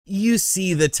you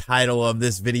see the title of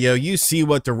this video, you see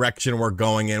what direction we're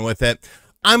going in with it.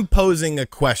 I'm posing a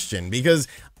question because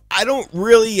I don't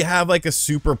really have like a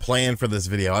super plan for this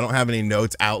video. I don't have any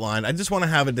notes outlined. I just want to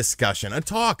have a discussion, a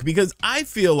talk, because I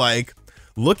feel like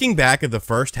looking back at the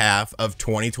first half of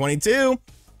 2022,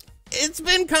 it's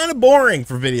been kind of boring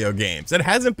for video games. It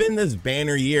hasn't been this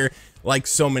banner year like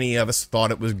so many of us thought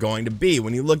it was going to be.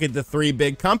 When you look at the three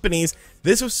big companies,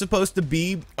 this was supposed to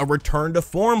be a return to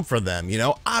form for them. You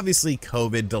know, obviously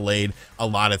COVID delayed a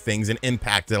lot of things and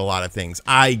impacted a lot of things.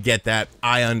 I get that.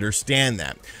 I understand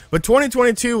that. But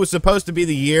 2022 was supposed to be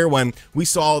the year when we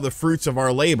saw the fruits of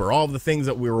our labor. All the things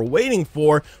that we were waiting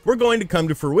for were going to come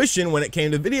to fruition when it came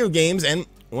to video games. And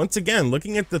once again,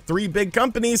 looking at the three big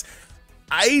companies,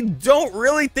 I don't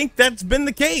really think that's been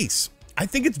the case. I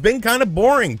think it's been kind of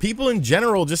boring. People in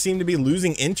general just seem to be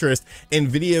losing interest in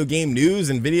video game news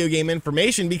and video game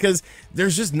information because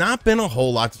there's just not been a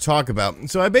whole lot to talk about.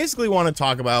 So I basically want to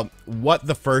talk about what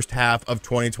the first half of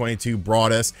 2022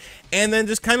 brought us, and then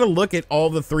just kind of look at all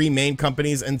the three main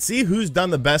companies and see who's done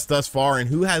the best thus far and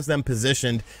who has them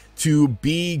positioned to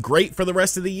be great for the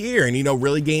rest of the year and, you know,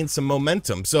 really gain some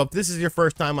momentum. So if this is your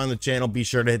first time on the channel, be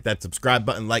sure to hit that subscribe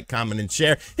button, like, comment, and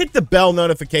share. Hit the bell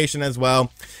notification as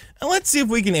well. And let's see if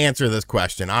we can answer this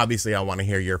question. Obviously, I want to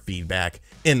hear your feedback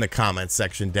in the comments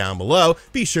section down below.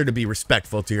 Be sure to be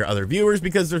respectful to your other viewers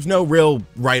because there's no real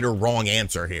right or wrong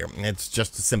answer here. It's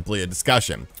just simply a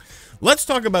discussion. Let's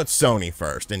talk about Sony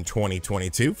first in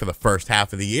 2022 for the first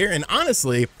half of the year. And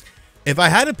honestly, if I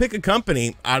had to pick a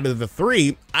company out of the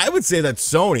three, I would say that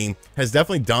Sony has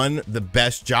definitely done the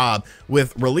best job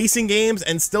with releasing games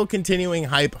and still continuing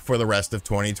hype for the rest of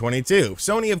 2022.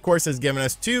 Sony, of course, has given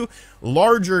us two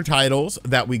larger titles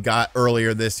that we got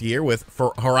earlier this year with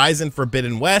Horizon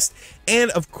Forbidden West and,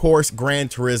 of course, Gran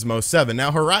Turismo 7.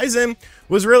 Now, Horizon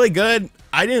was really good.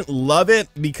 I didn't love it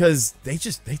because they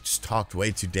just talked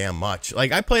way too damn much.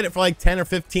 Like, I played it for like 10 or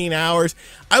 15 hours.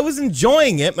 I was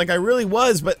enjoying it, like I really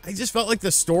was, but I just felt like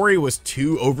the story was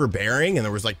too overbearing and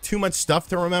there was like too much stuff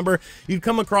to remember. You'd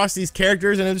come across these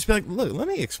characters and it'd just be like, look, let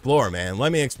me explore, man.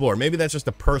 Let me explore. Maybe that's just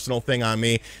a personal thing on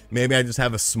me. Maybe I just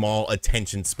have a small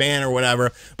attention span or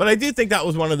whatever. But I do think that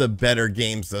was one of the better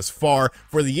games thus far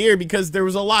for the year because there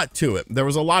was a lot to it. There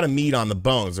was a lot of meat on the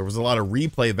bones. There was a lot of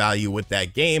replay value with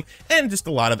that game and just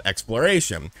a lot of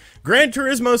exploration. Gran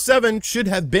Turismo 7 should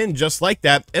have been just like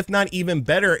that, if not even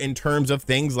better in terms of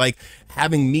things like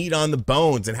having meat on the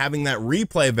bones and having that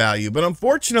replay value. But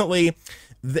unfortunately,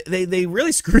 they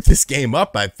really screwed this game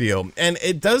up, I feel. And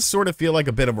it does sort of feel like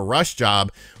a bit of a rush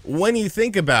job when you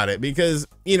think about it because,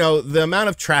 you know, the amount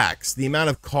of tracks, the amount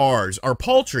of cars are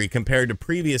paltry compared to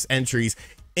previous entries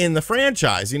in the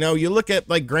franchise. You know, you look at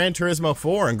like Gran Turismo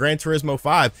 4 and Gran Turismo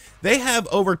 5, they have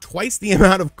over twice the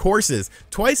amount of courses,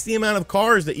 twice the amount of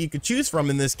cars that you could choose from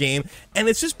in this game, and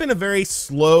it's just been a very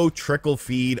slow trickle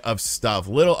feed of stuff,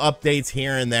 little updates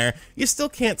here and there. You still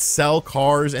can't sell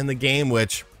cars in the game,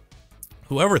 which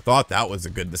whoever thought that was a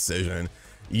good decision,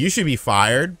 you should be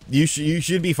fired. You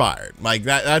should be fired. Like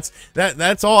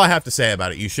that's all I have to say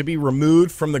about it. You should be removed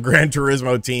from the Gran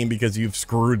Turismo team because you've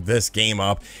screwed this game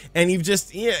up and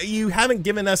you haven't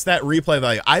given us that replay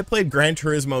value. I played Gran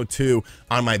Turismo 2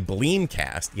 on my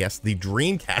Dreamcast. Yes, the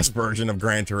Dreamcast version of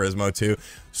Gran Turismo 2.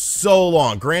 So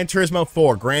long. Gran Turismo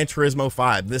 4, Gran Turismo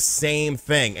 5, the same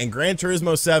thing. And Gran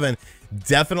Turismo 7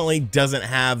 definitely doesn't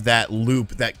have that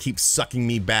loop that keeps sucking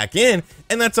me back in,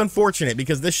 and that's unfortunate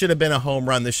because this should have been a home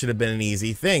run. This should have been an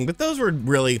easy thing, but those were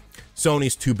really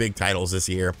Sony's two big titles this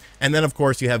year. And then of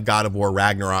course you have God of War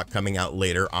Ragnarok coming out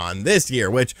later on this year,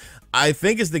 which I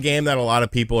think is the game that a lot of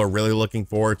people are really looking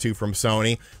forward to from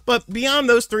Sony. But beyond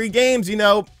those three games, you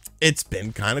know, it's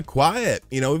been kind of quiet.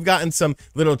 You know, we've gotten some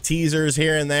little teasers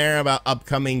here and there about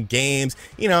upcoming games.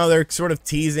 You know, they're sort of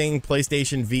teasing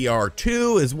PlayStation VR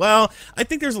 2 as well. I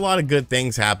think there's a lot of good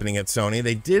things happening at Sony.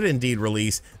 They did indeed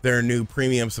release their new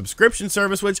premium subscription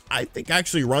service, which I think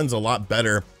actually runs a lot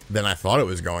better than I thought it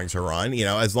was going to run. You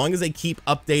know, as long as they keep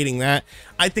updating that,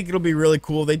 I think it'll be really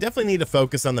cool. They definitely need to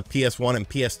focus on the PS1 and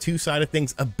PS2 side of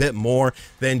things a bit more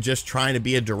than just trying to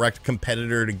be a direct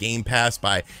competitor to Game Pass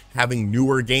by having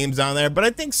newer games on there. But I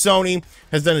think Sony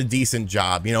has done a decent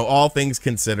job, you know, all things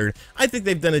considered. I think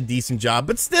they've done a decent job,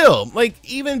 but still, like,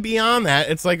 even beyond that,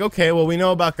 it's like, okay, well, we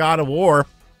know about God of War.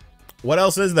 What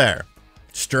else is there?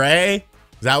 Stray?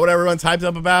 Is that what everyone's hyped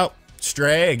up about?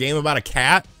 Stray, a game about a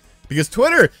cat? Because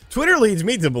Twitter leads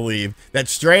me to believe that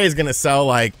Stray is going to sell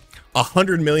like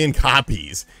 100 million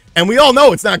copies. And we all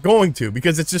know it's not going to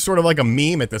because it's just sort of like a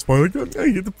meme at this point. Like, oh,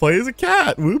 you get to play as a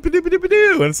cat.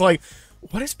 Whoop-a-dip-a-dip-a-doo. And it's like,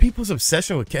 what is people's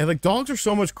obsession with cats? Like, dogs are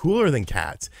so much cooler than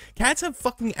cats. Cats have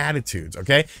fucking attitudes,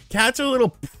 okay? Cats are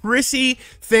little prissy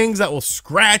things that will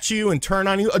scratch you and turn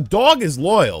on you. A dog is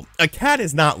loyal. A cat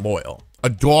is not loyal. A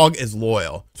dog is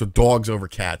loyal. So dogs over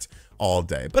cats all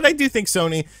day. But I do think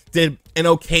Sony did an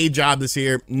okay job this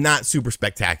year. Not super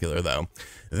spectacular, though.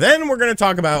 Then we're going to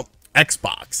talk about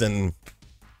Xbox. And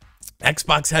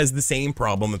Xbox has the same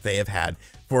problem that they have had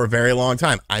for a very long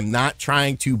time. I'm not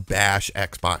trying to bash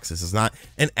Xbox. This is not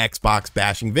an Xbox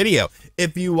bashing video.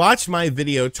 If you watched my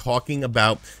video talking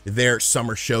about their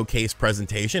summer showcase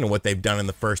presentation and what they've done in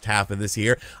the first half of this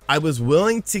year, I was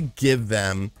willing to give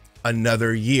them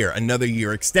another year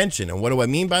extension. And what do I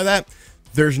mean by that?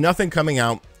 There's nothing coming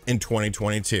out in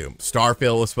 2022.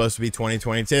 Starfield was supposed to be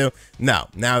 2022. No,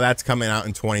 now that's coming out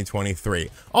in 2023.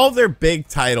 All of their big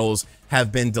titles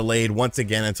have been delayed once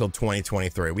again until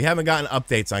 2023. We haven't gotten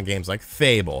updates on games like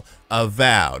Fable,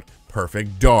 Avowed,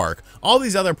 Perfect Dark, all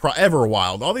these other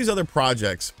Everwild, all these other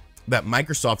projects that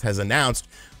Microsoft has announced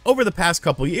over the past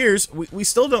couple years. We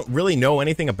still don't really know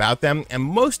anything about them, and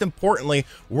most importantly,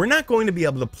 we're not going to be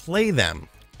able to play them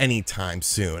anytime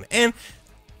soon. And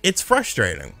it's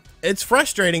frustrating. It's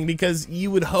frustrating because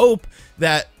you would hope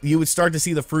that you would start to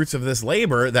see the fruits of this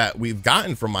labor that we've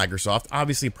gotten from Microsoft,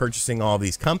 obviously purchasing all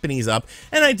these companies up.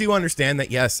 And I do understand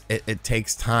that, yes, it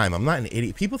takes time. I'm not an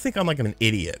idiot. People think I'm like an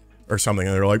idiot or something,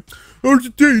 and they're like, oh,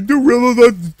 you do realize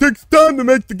that it takes time to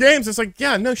make the games. It's like,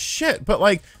 yeah, no shit, but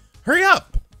like, hurry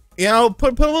up. You know,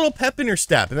 put a little pep in your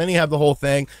step. And then you have the whole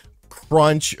thing,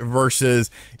 crunch versus,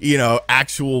 you know,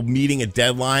 actual meeting a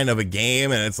deadline of a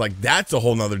game. And it's like, that's a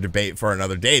whole nother debate for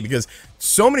another day, because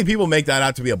so many people make that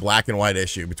out to be a black and white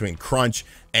issue between crunch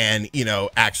and, you know,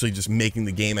 actually just making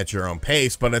the game at your own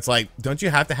pace. But it's like, don't you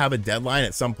have to have a deadline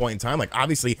at some point in time? Like,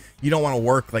 obviously you don't want to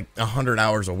work like 100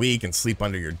 hours a week and sleep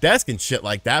under your desk and shit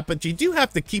like that, but you do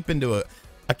have to keep into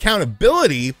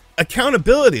accountability.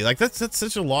 Like, that's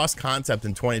such a lost concept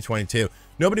in 2022.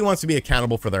 Nobody wants to be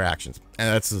accountable for their actions.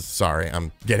 And that's, sorry,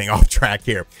 I'm getting off track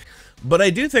here. But I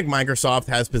do think Microsoft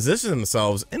has positioned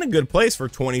themselves in a good place for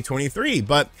 2023.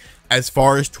 But as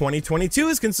far as 2022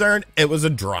 is concerned, it was a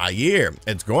dry year.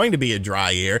 It's going to be a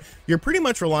dry year. You're pretty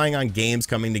much relying on games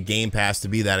coming to Game Pass to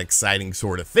be that exciting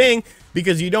sort of thing,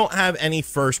 because you don't have any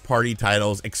first-party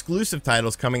titles, exclusive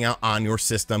titles coming out on your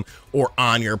system or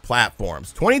on your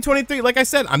platforms. 2023, like I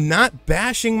said, I'm not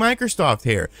bashing Microsoft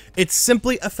here. It's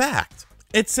simply a fact.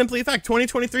 It's simply a fact.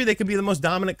 2023, they could be the most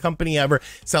dominant company ever,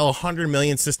 sell 100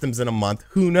 million systems in a month.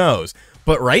 Who knows?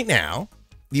 But right now,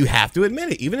 you have to admit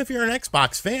it, even if you're an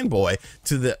Xbox fanboy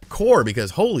to the core,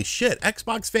 because holy shit,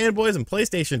 Xbox fanboys and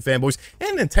PlayStation fanboys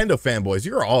and Nintendo fanboys,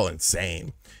 you're all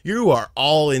insane. You are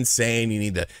all insane. You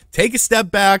need to take a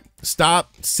step back,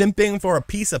 stop simping for a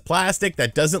piece of plastic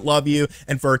that doesn't love you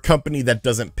and for a company that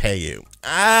doesn't pay you.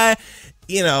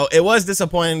 You know, it was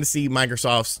disappointing to see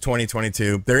Microsoft's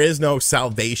 2022. There is no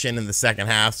salvation in the second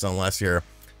half, so unless you're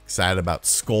excited about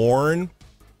Scorn,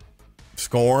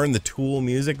 the Tool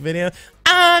music video.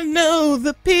 I know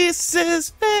the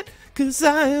pieces fit, 'cause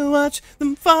I watch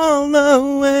them fall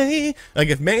away. Like,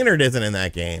 if Maynard isn't in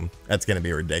that game, that's going to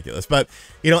be ridiculous. But,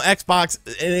 you know, Xbox,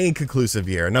 an inconclusive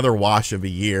year, another wash of a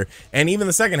year. And even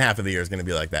the second half of the year is going to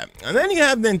be like that. And then you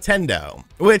have Nintendo,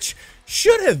 which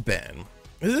should have been,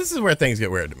 this is where things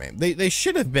get weird to me. They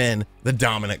should have been the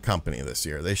dominant company this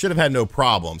year. They should have had no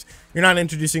problems. You're not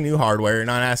introducing new hardware. You're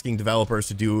not asking developers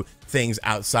to do things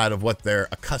outside of what they're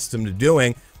accustomed to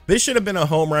doing. This should have been a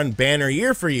home run banner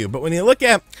year for you. But when you look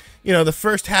at, you know, the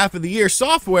first half of the year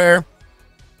software,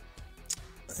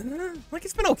 like,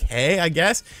 it's been okay, I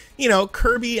guess. You know,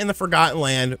 Kirby and the Forgotten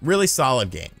Land, really solid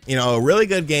game. You know, a really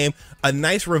good game, a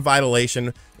nice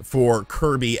revitalization for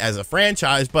Kirby as a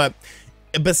franchise, but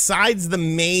besides the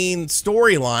main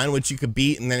storyline, which you could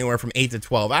beat in anywhere from 8 to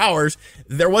 12 hours,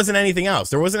 there wasn't anything else.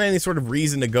 There wasn't any sort of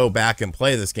reason to go back and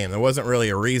play this game. There wasn't really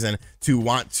a reason to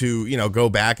want to, you know, go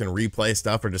back and replay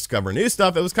stuff or discover new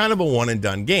stuff. It was kind of a one and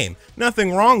done game.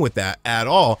 Nothing wrong with that at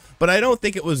all, but I don't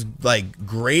think it was like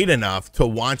great enough to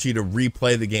want you to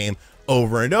replay the game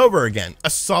over and over again. A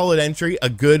solid entry, a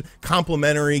good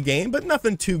complimentary game, but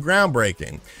nothing too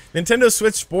groundbreaking. Nintendo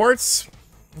Switch Sports,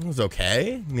 it was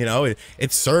okay. You know,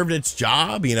 it served its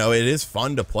job. You know, it is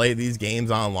fun to play these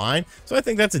games online. So I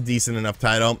think that's a decent enough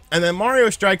title. And then Mario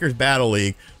Strikers Battle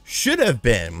League should have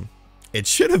been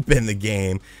the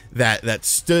game that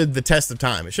stood the test of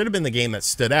time. It should have been the game that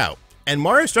stood out. And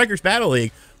Mario Strikers Battle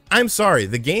League, I'm sorry,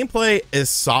 the gameplay is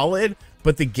solid,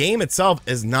 but the game itself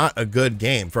is not a good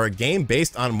game. For a game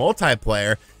based on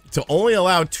multiplayer, to only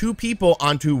allow 2 people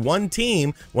onto one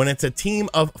team when it's a team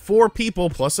of 4 people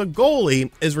plus a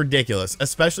goalie is ridiculous,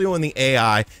 especially when the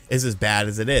AI is as bad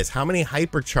as it is. How many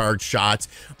hypercharge shots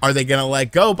are they gonna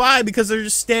let go by because they're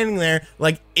just standing there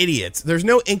like idiots? There's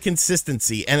no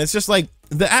inconsistency, and it's just like,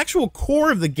 the actual core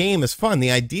of the game is fun.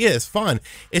 The idea is fun.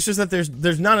 It's just that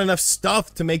there's not enough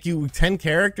stuff to make you 10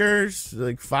 characters,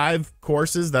 like 5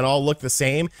 courses that all look the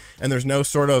same, and there's no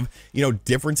sort of, you know,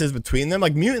 differences between them.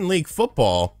 Like Mutant League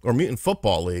Football or Mutant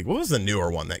Football League. What was the newer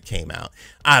one that came out?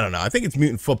 I don't know. I think it's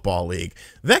Mutant Football League.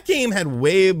 That game had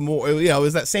way more, you know, it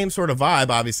was that same sort of vibe,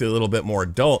 obviously a little bit more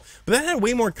adult, but that had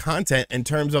way more content in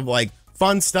terms of like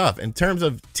fun stuff, in terms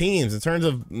of teams, in terms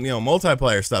of, you know,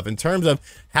 multiplayer stuff, in terms of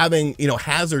having, you know,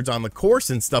 hazards on the course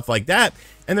and stuff like that.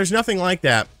 And there's nothing like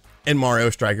that in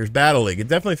Mario Strikers Battle League. It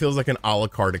definitely feels like an a la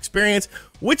carte experience,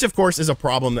 which of course is a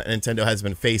problem that Nintendo has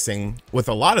been facing with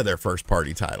a lot of their first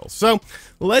party titles. So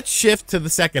let's shift to the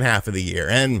second half of the year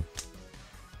and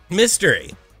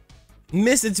mystery.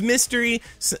 It's Mystery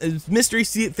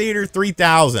Theater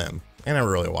 3000. I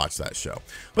never really watched that show,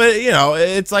 but you know,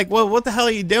 it's like, well, what the hell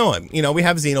are you doing? You know, we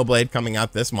have Xenoblade coming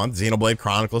out this month, Xenoblade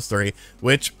Chronicles 3,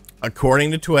 which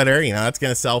according to Twitter, you know, that's going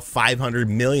to sell 500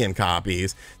 million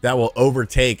copies. That will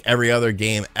overtake every other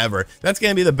game ever. That's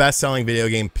going to be the best selling video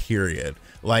game, period.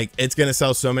 Like, it's going to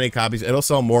sell so many copies. It'll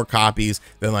sell more copies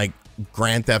than like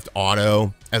Grand Theft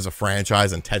Auto as a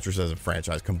franchise and Tetris as a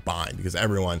franchise combined, because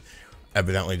everyone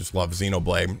evidently just loves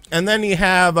Xenoblade. And then you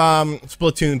have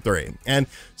Splatoon 3. And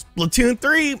Splatoon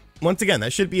 3, once again,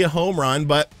 that should be a home run,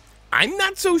 but I'm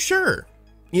not so sure.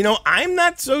 You know, I'm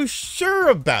not so sure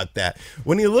about that.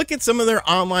 When you look at some of their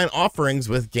online offerings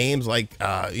with games like,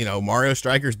 you know, Mario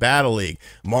Strikers Battle League,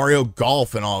 Mario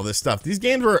Golf, and all this stuff, these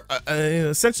games were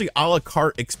essentially a la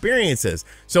carte experiences.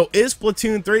 So is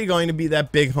Splatoon 3 going to be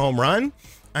that big home run?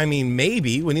 I mean,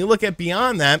 maybe. When you look at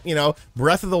beyond that, you know,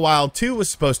 Breath of the Wild 2 was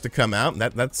supposed to come out.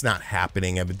 That's not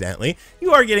happening, evidently.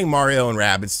 You are getting Mario and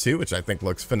Rabbids 2, which I think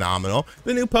looks phenomenal.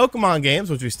 The new Pokemon games,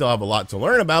 which we still have a lot to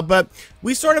learn about, but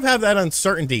we sort of have that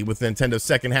uncertainty with Nintendo's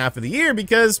second half of the year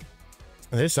because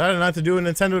they decided not to do a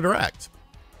Nintendo Direct.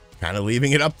 Kind of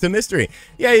leaving it up to mystery.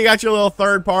 Yeah, you got your little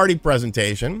third-party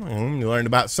presentation. You learned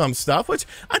about some stuff, which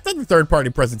I thought the third-party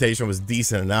presentation was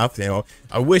decent enough. You know,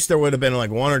 I wish there would have been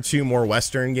like 1 or 2 more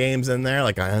Western games in there.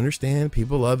 Like, I understand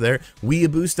people love their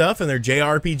weeaboo stuff and their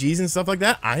JRPGs and stuff like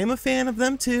that. I am a fan of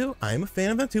them too.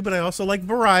 But I also like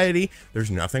variety.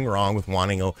 There's nothing wrong with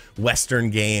wanting a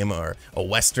Western game or a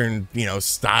Western, you know,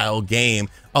 style game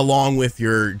along with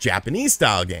your Japanese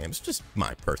style games. Just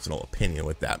my personal opinion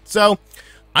with that. So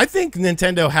I think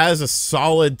Nintendo has a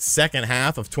solid second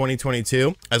half of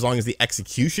 2022 as long as the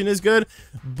execution is good,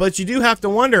 but you do have to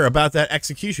wonder about that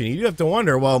execution. You do have to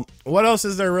wonder, well, what else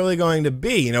is there really going to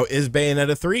be? You know, is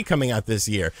Bayonetta 3 coming out this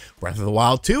year? Breath of the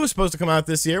Wild 2 was supposed to come out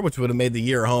this year, which would have made the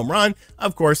year a home run.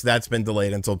 Of course, that's been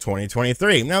delayed until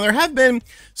 2023. Now, there have been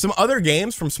some other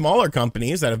games from smaller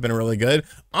companies that have been really good.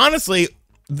 Honestly,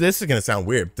 this is going to sound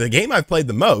weird. The game I've played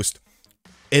the most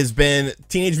has been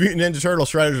Teenage Mutant Ninja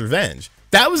Turtles Shredder's Revenge.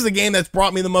 That was the game that's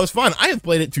brought me the most fun. I have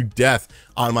played it to death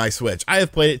on my Switch. I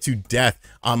have played it to death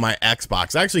on my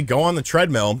Xbox. I actually go on the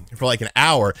treadmill for like an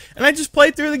hour and I just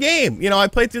played through the game. You know, I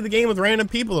played through the game with random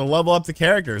people to level up the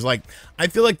characters. Like, I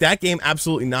feel like that game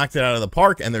absolutely knocked it out of the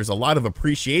park, and there's a lot of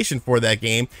appreciation for that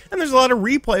game, and there's a lot of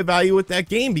replay value with that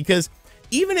game, because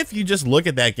even if you just look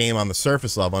at that game on the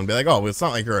surface level and be like, oh, well, it's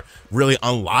not like you're really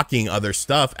unlocking other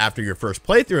stuff after your first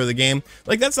playthrough of the game.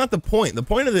 Like, that's not the point. The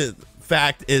point of the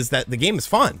fact is that the game is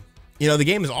fun. You know, the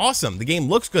game is awesome. The game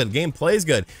looks good. The game plays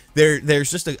good.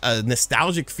 There's just a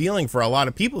nostalgic feeling for a lot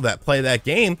of people that play that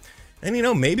game. And, you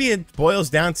know, maybe it boils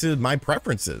down to my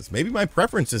preferences. Maybe my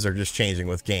preferences are just changing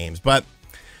with games, but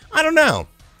I don't know.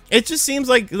 It just seems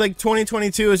like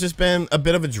 2022 has just been a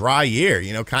bit of a dry year,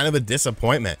 you know, kind of a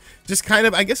disappointment. Just kind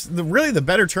of, I guess, really the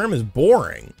better term is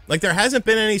boring. Like, there hasn't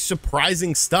been any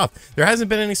surprising stuff. There hasn't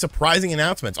been any surprising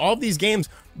announcements. All of these games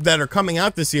that are coming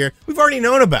out this year, we've already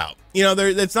known about. You know,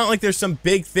 it's not like there's some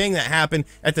big thing that happened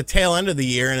at the tail end of the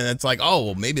year and it's like, oh,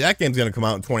 well, maybe that game's going to come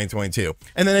out in 2022.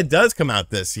 And then it does come out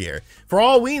this year. For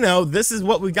all we know, this is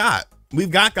what we got. We've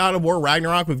got God of War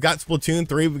Ragnarok, we've got Splatoon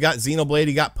 3, we've got Xenoblade,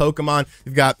 you got Pokemon,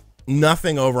 we've got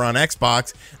nothing over on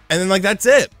Xbox, and then, like, that's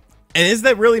it. And is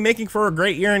that really making for a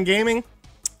great year in gaming?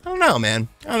 I don't know, man.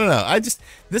 I don't know.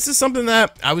 This is something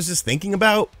that I was just thinking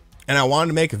about, and I wanted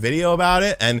to make a video about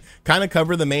it and kind of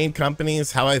cover the main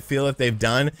companies, how I feel that they've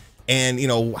done, and, you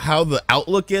know, how the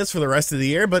outlook is for the rest of the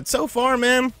year. But so far,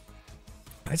 man,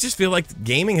 I just feel like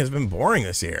gaming has been boring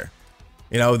this year.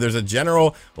 You know, there's a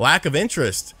general lack of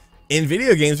interest in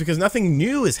video games because nothing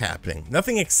new is happening.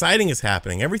 Nothing exciting is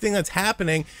happening. Everything that's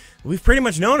happening, we've pretty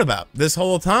much known about this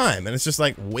whole time. And it's just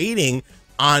like waiting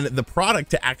on the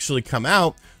product to actually come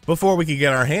out before we could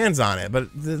get our hands on it. But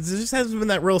there just hasn't been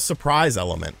that real surprise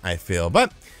element, I feel.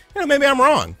 But, you know, maybe I'm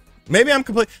wrong. Maybe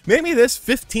maybe this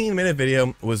 15-minute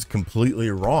video was completely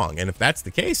wrong. And if that's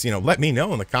the case, you know, let me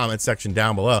know in the comment section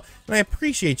down below. And I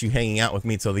appreciate you hanging out with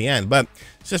me till the end, but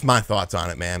it's just my thoughts on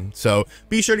it, man. So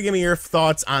be sure to give me your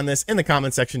thoughts on this in the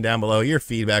comment section down below, your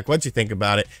feedback, what you think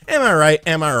about it. Am I right?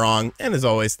 Am I wrong? And as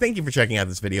always, thank you for checking out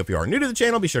this video. If you are new to the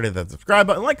channel, be sure to hit that subscribe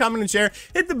button, like, comment, and share.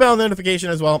 Hit the bell notification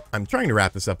as well. I'm trying to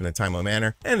wrap this up in a timely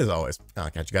manner. And as always,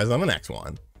 I'll catch you guys on the next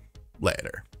one.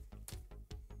 Later.